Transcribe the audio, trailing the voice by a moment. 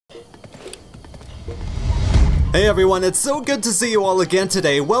Hey everyone, it's so good to see you all again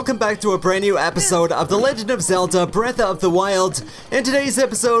today. Welcome back to a brand new episode of The Legend of Zelda Breath of the Wild. In today's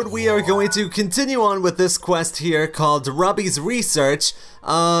episode, we are going to continue on with this quest here called Robbie's Research.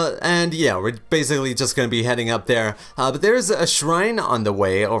 And yeah, we're basically just going to be heading up there. But there's a shrine on the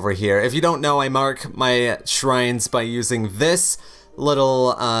way over here. If you don't know, I mark my shrines by using this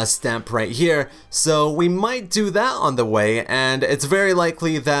little stamp right here, so we might do that on the way, and it's very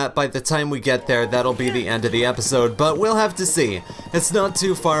likely that by the time we get there that'll be the end of the episode, but we'll have to see. It's not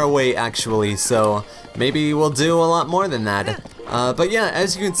too far away actually, so maybe we'll do a lot more than that. But yeah,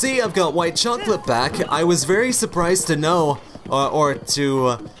 as you can see, I've got white chocolate back. I was very surprised to know or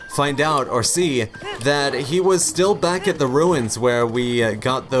to find out or see that he was still back at the ruins where we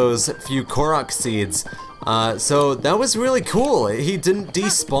got those few Korok seeds. So that was really cool. He didn't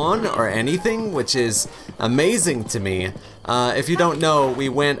despawn or anything, which is amazing to me. If you don't know, we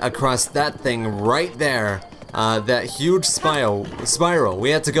went across that thing right there, that huge spiral.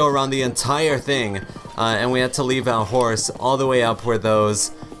 We had to go around the entire thing, and we had to leave our horse all the way up where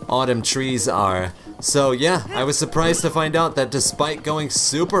those autumn trees are. So yeah, I was surprised to find out that despite going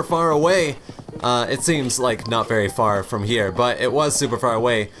super far away, it seems like not very far from here, but it was super far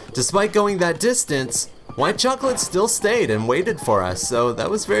away. Despite going that distance, White Chocolate still stayed and waited for us, so that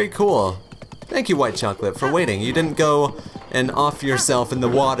was very cool. Thank you, White Chocolate, for waiting. You didn't go and off yourself in the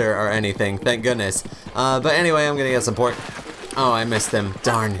water or anything, thank goodness. But anyway, I'm gonna get some pork. Oh, I missed them,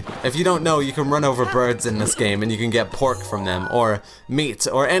 darn. If you don't know, you can run over birds in this game and you can get pork from them, or meat,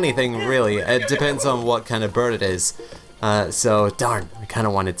 or anything really. It depends on what kind of bird it is. So, darn, I kinda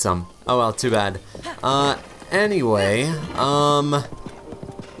wanted some. Oh well, too bad. Anyway,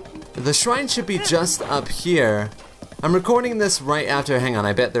 the shrine should be just up here. I'm recording this right after, hang on,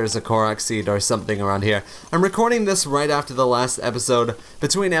 I bet there's a Korok seed or something around here. I'm recording this right after the last episode.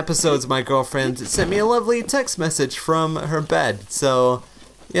 Between episodes, my girlfriend sent me a lovely text message from her bed. So,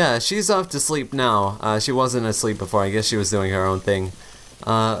 yeah, she's off to sleep now. She wasn't asleep before, I guess she was doing her own thing.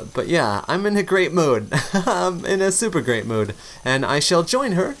 But yeah, I'm in a great mood. I'm in a super great mood. And I shall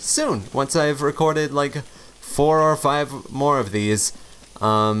join her soon, once I've recorded like 4 or 5 more of these.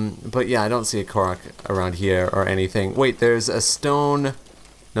 But yeah, I don't see a Korok around here or anything. Wait, there's a stone.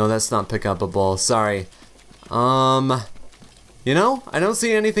 No, that's not pick upable. Sorry. You know, I don't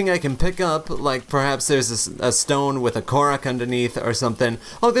see anything I can pick up. Like perhaps there's a stone with a Korok underneath or something.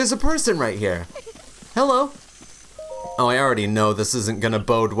 Oh, there's a person right here. Hello. Oh, I already know this isn't gonna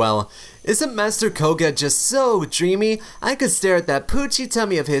bode well. Isn't Master Koga just so dreamy? I could stare at that poochy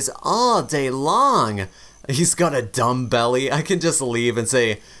tummy of his all day long. He's got a dumb belly. I can just leave and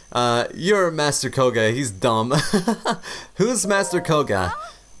say, you're Master Koga, he's dumb. Who's Master Koga?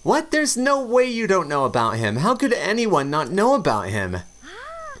 What? There's no way you don't know about him. How could anyone not know about him?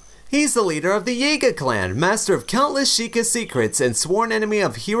 He's the leader of the Yiga clan, master of countless Sheikah secrets, and sworn enemy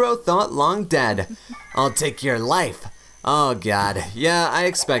of hero thought long dead. I'll take your life. Oh god, yeah, I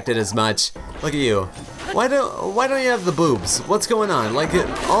expected as much. Look at you. Why don't you have the boobs? What's going on? Like,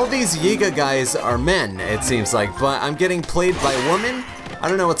 all these Yiga guys are men, it seems like, but I'm getting played by women? I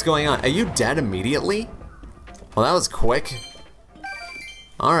don't know what's going on. Are you dead immediately? Well, that was quick.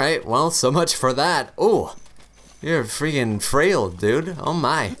 Alright, well, so much for that. Oh, you're freaking frail, dude. Oh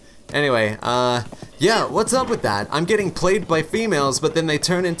my. Anyway, yeah, what's up with that? I'm getting played by females, but then they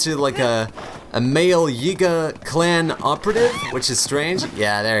turn into like a male Yiga clan operative, which is strange.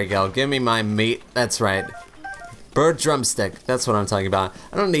 Yeah, there you go. Give me my meat. That's right. Bird drumstick. That's what I'm talking about.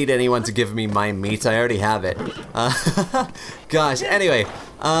 I don't need anyone to give me my meat. I already have it. Gosh, anyway,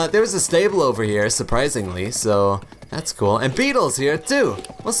 there's a stable over here, surprisingly, so that's cool. And Beetle's here, too.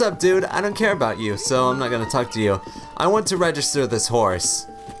 What's up, dude? I don't care about you, so I'm not gonna talk to you. I want to register this horse.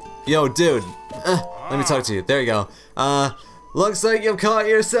 Yo, dude. Let me talk to you. There you go. Looks like you've caught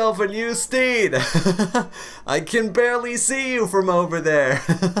yourself a new steed. I can barely see you from over there.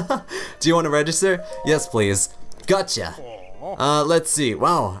 Do you want to register? Yes, please. Gotcha. Let's see.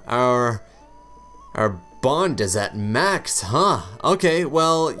 Wow, our bond is at max, huh? Okay,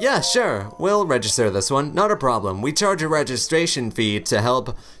 well, yeah, sure. We'll register this one. Not a problem. We charge a registration fee to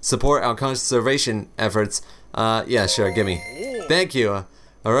help support our conservation efforts. Yeah, sure. Give me. Thank you.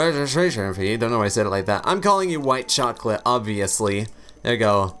 A registration fee? Don't know why I said it like that. I'm calling you White Chocolate, obviously. There you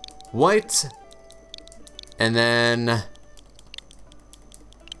go. White. And then,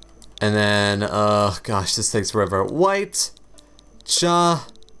 oh gosh, this takes forever. White.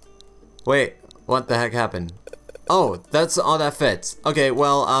 Wait, what the heck happened? Oh, that's all that fits. Okay,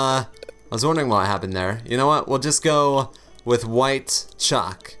 well, I was wondering what happened there. You know what? We'll just go with White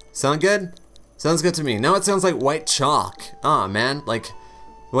Chalk. Sound good? Sounds good to me. Now it sounds like white chalk. Aw, man, like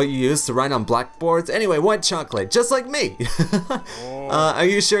What you use to write on blackboards? Anyway, white chocolate, just like me. Are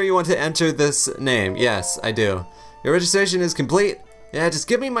you sure you want to enter this name? Yes, I do. Your registration is complete? Yeah, just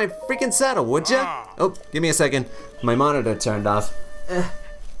give me my freaking saddle, would ya? Oh, give me a second. My monitor turned off.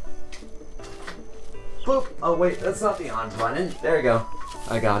 Boop. Oh wait, that's not the on button. There we go.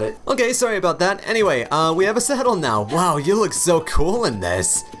 I got it. Okay, sorry about that. Anyway, we have a saddle now. Wow, you look so cool in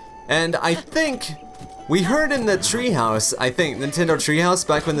this. And I think we heard in the treehouse, I think, Nintendo Treehouse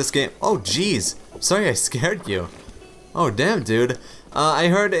back when this game... Oh, jeez. Sorry I scared you. Oh, damn, dude. I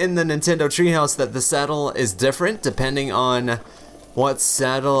heard in the Nintendo Treehouse that the saddle is different depending on what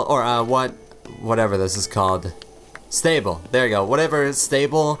saddle, or whatever this is called. Stable. There you go. Whatever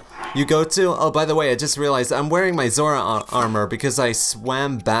stable you go to. Oh, by the way, I just realized I'm wearing my Zora armor because I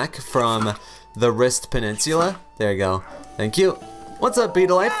swam back from the Wrist Peninsula. There you go. Thank you. What's up,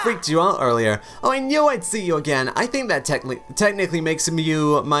 Beetle? I freaked you out earlier. Oh, I knew I'd see you again. I think that technically makes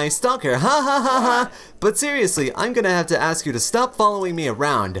you my stalker. Ha ha ha ha. But seriously, I'm gonna have to ask you to stop following me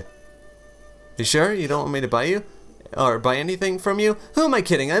around. You sure you don't want me to buy you? Or buy anything from you? Who am I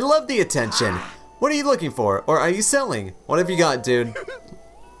kidding? I love the attention. What are you looking for? Or are you selling? What have you got, dude?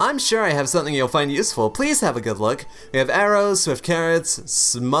 I'm sure I have something you'll find useful. Please have a good look. We have arrows, swift carrots,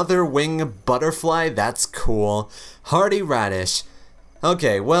 smother wing butterfly. That's cool. Hardy radish.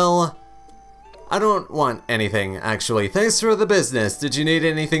 Okay, well, I don't want anything, actually. Thanks for the business. Did you need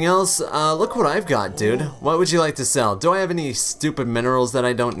anything else? Look what I've got, dude. What would you like to sell? Do I have any stupid minerals that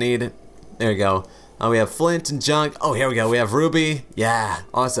I don't need? There you go. We have flint and junk. Oh, here we go. We have ruby. Yeah,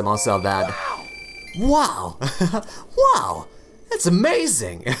 awesome. I'll sell that. Wow. Wow. That's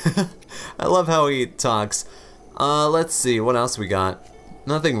amazing. I love how he talks. Let's see. What else we got?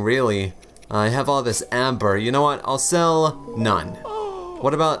 Nothing really. I have all this amber. You know what? I'll sell none.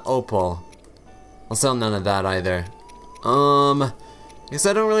 What about opal? I'll sell none of that either. Guess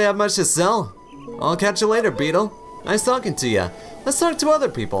I don't really have much to sell. I'll catch you later, Beetle. Nice talking to you. Let's talk to other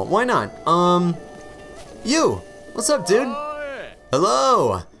people. Why not? You. What's up, dude?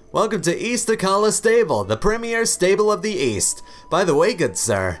 Hello. Welcome to East Akala Stable, the premier stable of the East. By the way, good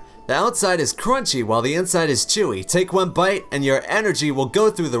sir, the outside is crunchy while the inside is chewy. Take one bite and your energy will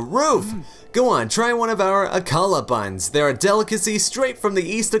go through the roof. Go on, try one of our Akala buns. They're a delicacy straight from the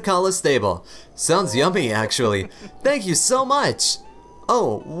East Akala Stable. Sounds yummy, actually. Thank you so much.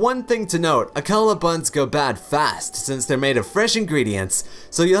 Oh, one thing to note, Akala buns go bad fast since they're made of fresh ingredients,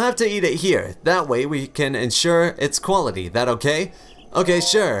 so you'll have to eat it here. That way we can ensure its quality. That okay? Okay,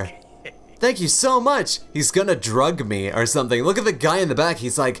 sure. Thank you so much. He's gonna drug me or something. Look at the guy in the back.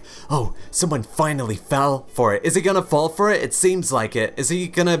 He's like, oh, someone finally fell for it. Is he gonna fall for it? It seems like it. Is he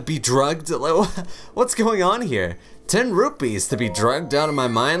gonna be drugged? What's going on here? 10 rupees to be drugged out of my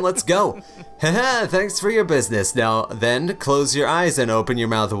mind. Let's go. Haha, thanks for your business. Now then, close your eyes and open your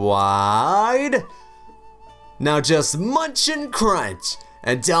mouth wide. Now just munch and crunch.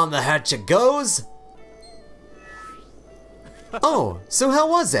 And down the hatch it goes. Oh, so how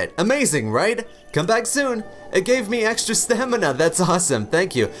was it? Amazing, right? Come back soon. It gave me extra stamina. That's awesome.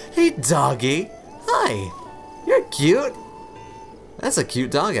 Thank you. Hey, doggy. Hi. You're cute. That's a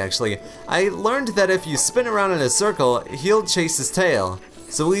cute dog, actually. I learned that if you spin around in a circle, he'll chase his tail.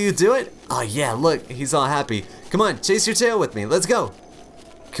 So will you do it? Oh, yeah, look. He's all happy. Come on, chase your tail with me. Let's go.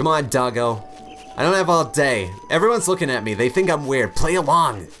 Come on, doggo. I don't have all day. Everyone's looking at me. They think I'm weird. Play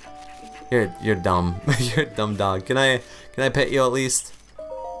along. You're dumb. You're a dumb dog. Can I pet you at least?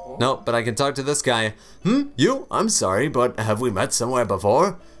 Nope, but I can talk to this guy. You? I'm sorry, but have we met somewhere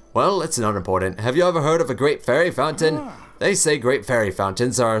before? Well, it's not important. Have you ever heard of a great fairy fountain? They say great fairy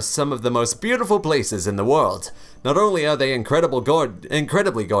fountains are some of the most beautiful places in the world. Not only are they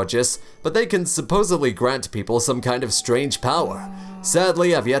incredibly gorgeous, but they can supposedly grant people some kind of strange power.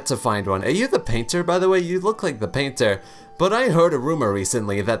 Sadly, I've yet to find one. Are you the painter, by the way? You look like the painter. But I heard a rumor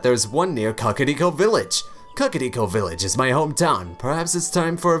recently that there's one near Cockatico Village. Cockatico Village is my hometown. Perhaps it's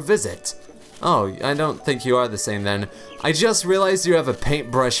time for a visit. Oh, I don't think you are the same then. I just realized you have a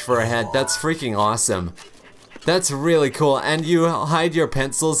paintbrush for a head. That's freaking awesome. That's really cool. And you hide your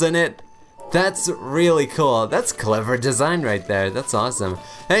pencils in it? That's really cool. That's clever design right there. That's awesome.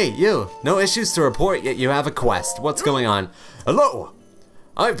 Hey, you. No issues to report, yet you have a quest. What's going on? Hello.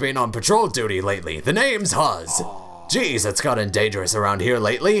 I've been on patrol duty lately. The name's Huz. Geez, it's gotten dangerous around here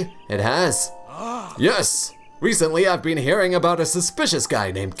lately. It has. Yes. Recently, I've been hearing about a suspicious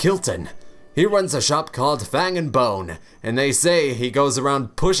guy named Kilton. He runs a shop called Fang and Bone, and they say he goes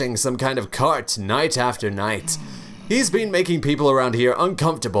around pushing some kind of cart night after night. He's been making people around here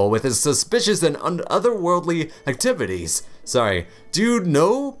uncomfortable with his suspicious and otherworldly activities. Sorry, do you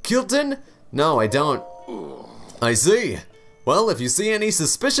know Kilton? No, I don't. I see. Well, if you see any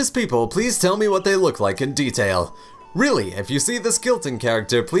suspicious people, please tell me what they look like in detail. Really, if you see this Kilton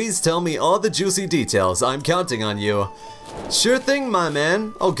character, please tell me all the juicy details. I'm counting on you. Sure thing, my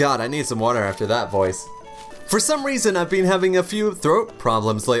man. Oh god, I need some water after that voice. For some reason, I've been having a few throat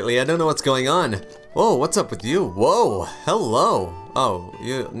problems lately. I don't know what's going on. Whoa, what's up with you? Whoa, hello. Oh,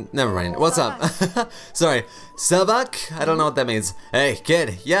 you, never mind. What's up? Sorry, Savak? I don't know what that means. Hey,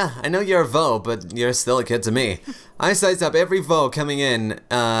 kid, yeah, I know you're a Vo, but you're still a kid to me. I size up every Vo coming in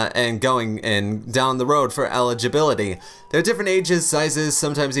and going in down the road for eligibility. There are different ages, sizes,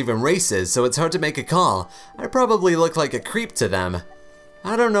 sometimes even races, so it's hard to make a call. I probably look like a creep to them.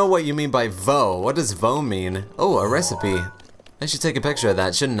 I don't know what you mean by Vo. What does Vo mean? Oh, a recipe. I should take a picture of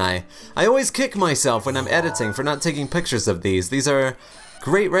that, shouldn't I? I always kick myself when I'm editing for not taking pictures of these. These are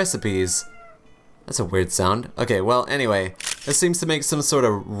great recipes. That's a weird sound. Okay, well, anyway. This seems to make some sort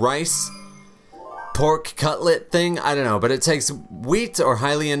of rice, pork cutlet thing. I don't know, but it takes wheat or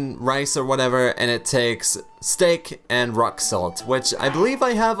Hylian rice or whatever, and it takes steak and rock salt, which I believe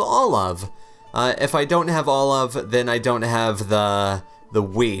I have all of. If I don't have all of, then I don't have the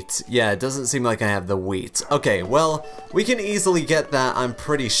wheat. Yeah, it doesn't seem like I have the wheat. Okay, well, we can easily get that, I'm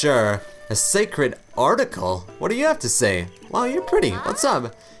pretty sure. A sacred article? What do you have to say? Wow, you're pretty. What's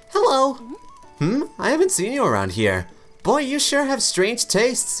up? Hello. I haven't seen you around here. Boy, you sure have strange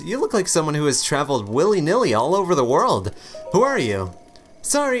tastes. You look like someone who has traveled willy-nilly all over the world. Who are you?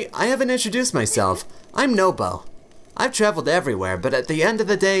 Sorry, I haven't introduced myself. I'm Nobo. I've traveled everywhere, but at the end of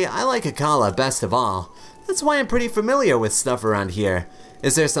the day, I like Akala best of all. That's why I'm pretty familiar with stuff around here.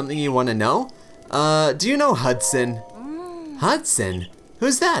 Is there something you want to know? Do you know Hudson? Hudson?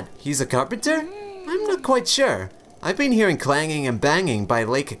 Who's that? He's a carpenter? I'm not quite sure. I've been hearing clanging and banging by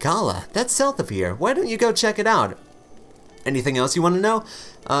Lake Akala. That's south of here. Why don't you go check it out? Anything else you want to know?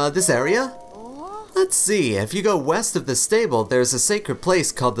 This area? Let's see. If you go west of the stable, there's a sacred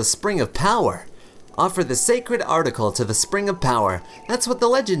place called the Spring of Power. Offer the sacred article to the Spring of Power. That's what the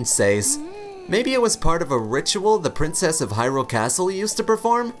legend says. Maybe it was part of a ritual the Princess of Hyrule Castle used to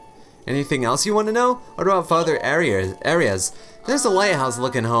perform? Anything else you want to know? What about farther areas? There's a lighthouse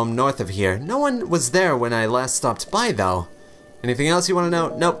looking home north of here. No one was there when I last stopped by, though. Anything else you want to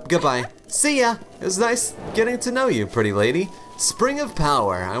know? Nope, goodbye. See ya! It was nice getting to know you, pretty lady. Spring of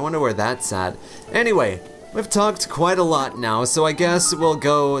Power. I wonder where that's at. Anyway, we've talked quite a lot now, so I guess we'll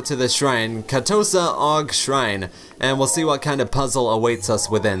go to the shrine, Katosa Og Shrine, and we'll see what kind of puzzle awaits us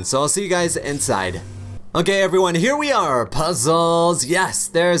within. So I'll see you guys inside. Okay, everyone, here we are. Puzzles. Yes,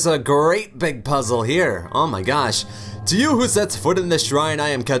 there's a great big puzzle here. Oh my gosh. To you who sets foot in this shrine, I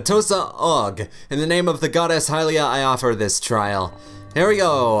am Katosa Og. In the name of the goddess Hylia, I offer this trial. Here we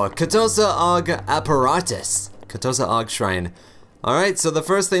go. Katosa Og Apparatus. Katosa Og Shrine. Alright, so the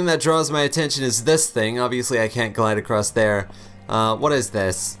first thing that draws my attention is this thing. Obviously, I can't glide across there. What is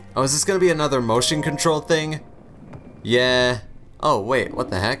this? Oh, is this gonna be another motion control thing? Yeah. Oh, wait, what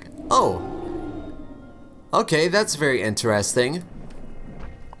the heck? Oh. Okay, that's very interesting.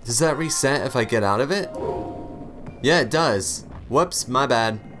 Does that reset if I get out of it? Yeah, it does. Whoops, my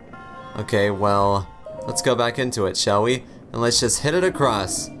bad. Okay, well, let's go back into it, shall we? And let's just hit it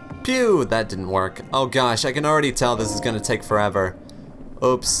across. Pew! That didn't work. Oh gosh, I can already tell this is gonna take forever.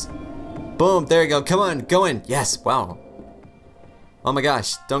 Oops. Boom, there you go. Come on, go in. Yes, wow. Oh my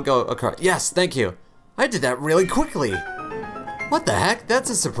gosh, don't go across. Yes, thank you. I did that really quickly. What the heck? That's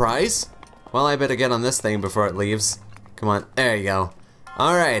a surprise. Well, I better get on this thing before it leaves. Come on, there you go.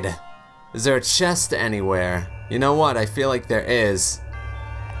 Alright. Is there a chest anywhere? You know what? I feel like there is.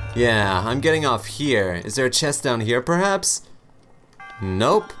 Yeah, I'm getting off here. Is there a chest down here, perhaps?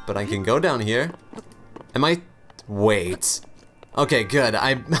 Nope, but I can go down here. Am I... Wait. Okay, good.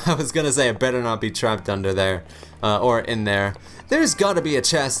 I was gonna say I better not be trapped under there. Or in there. There's gotta be a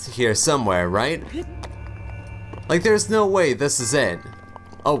chest here somewhere, right? Like, there's no way this is it.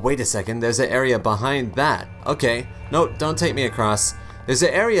 Oh, wait a second. There's an area behind that. Okay. No, don't take me across. There's an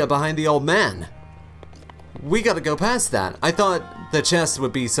area behind the old man. We gotta go past that. I thought the chest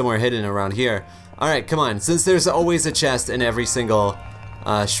would be somewhere hidden around here. Alright, come on. Since there's always a chest in every single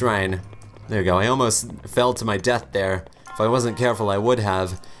shrine. There you go. I almost fell to my death there. If I wasn't careful, I would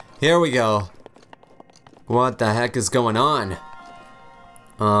have. Here we go. What the heck is going on?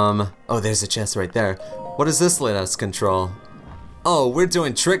 Oh, there's a chest right there. What does this let us control? Oh, we're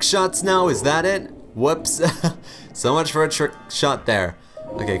doing trick shots now? Is that it? Whoops. So much for a trick shot there.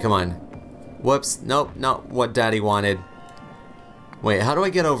 Okay, come on. Whoops. Nope, not what Daddy wanted. Wait, how do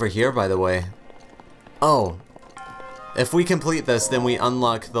I get over here, by the way? Oh. If we complete this, then we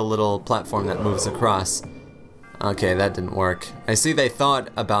unlock the little platform that moves across. Okay, that didn't work. I see they thought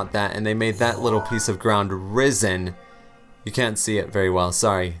about that, and they made that little piece of ground risen You can't see it very well,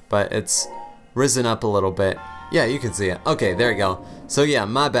 sorry, but it's risen up a little bit. Yeah, you can see it. Okay, there you go. So yeah,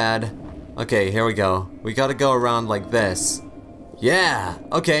 my bad. Okay, here we go. We gotta go around like this. Yeah,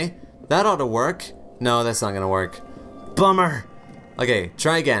 okay, that ought to work. No, that's not gonna work. Bummer. Okay,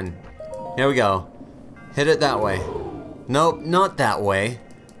 try again. Here we go. Hit it that way. Nope, not that way.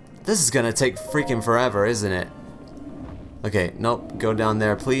 This is gonna take freaking forever, isn't it? Okay, nope, go down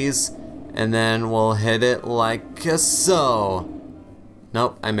there, please. And then we'll hit it like so.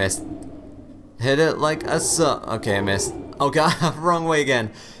 Nope, I missed. Hit it like so. Okay, I missed. Oh god, wrong way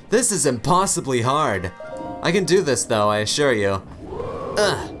again. This is impossibly hard. I can do this though, I assure you.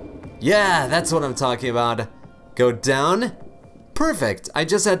 Ugh. Yeah, that's what I'm talking about. Go down. Perfect. I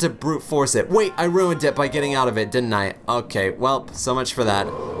just had to brute force it. Wait, I ruined it by getting out of it, didn't I? Okay, well, so much for that.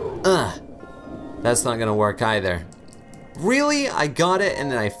 Ugh. That's not gonna work either. Really? I got it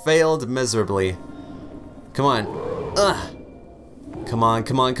and then I failed miserably. Come on. Ugh. Come on,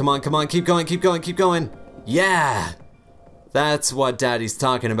 come on, come on, come on. Keep going, keep going, keep going. Yeah. That's what Daddy's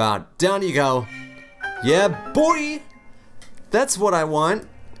talking about. Down you go. Yeah, boy. That's what I want.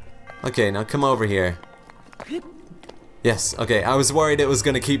 Okay, now come over here. Yes, okay, I was worried it was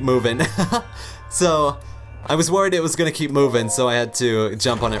gonna keep moving. So, I was worried it was gonna keep moving, so I had to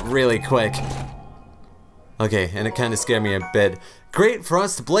jump on it really quick. Okay, and it kinda scared me a bit. Great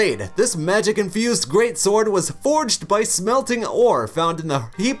Frost Blade. This magic-infused great sword was forged by smelting ore found in the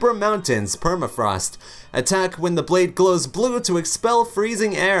Hebra Mountains, permafrost. Attack when the blade glows blue to expel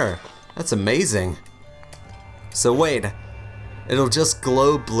freezing air. That's amazing. So wait, it'll just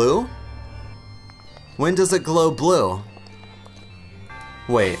glow blue? When does it glow blue?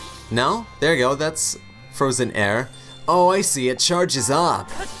 Wait, no? There you go, that's frozen air. Oh, I see, it charges up.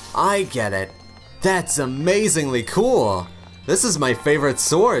 I get it. That's amazingly cool. This is my favorite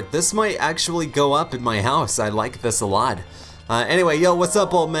sword. This might actually go up in my house. I like this a lot. Anyway, yo, what's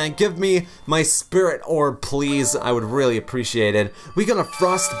up, old man? Give me my spirit orb, please. I would really appreciate it. We got a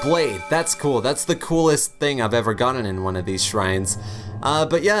frost blade. That's cool. That's the coolest thing I've ever gotten in one of these shrines.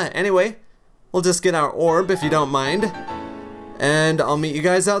 But yeah, anyway, we'll just get our orb if you don't mind. And I'll meet you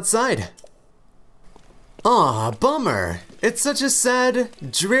guys outside. Aw, bummer. It's such a sad,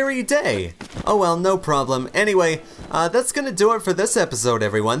 dreary day. Oh well, no problem. Anyway, that's gonna do it for this episode,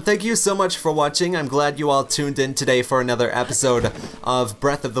 everyone. Thank you so much for watching. I'm glad you all tuned in today for another episode of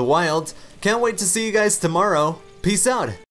Breath of the Wild. Can't wait to see you guys tomorrow. Peace out.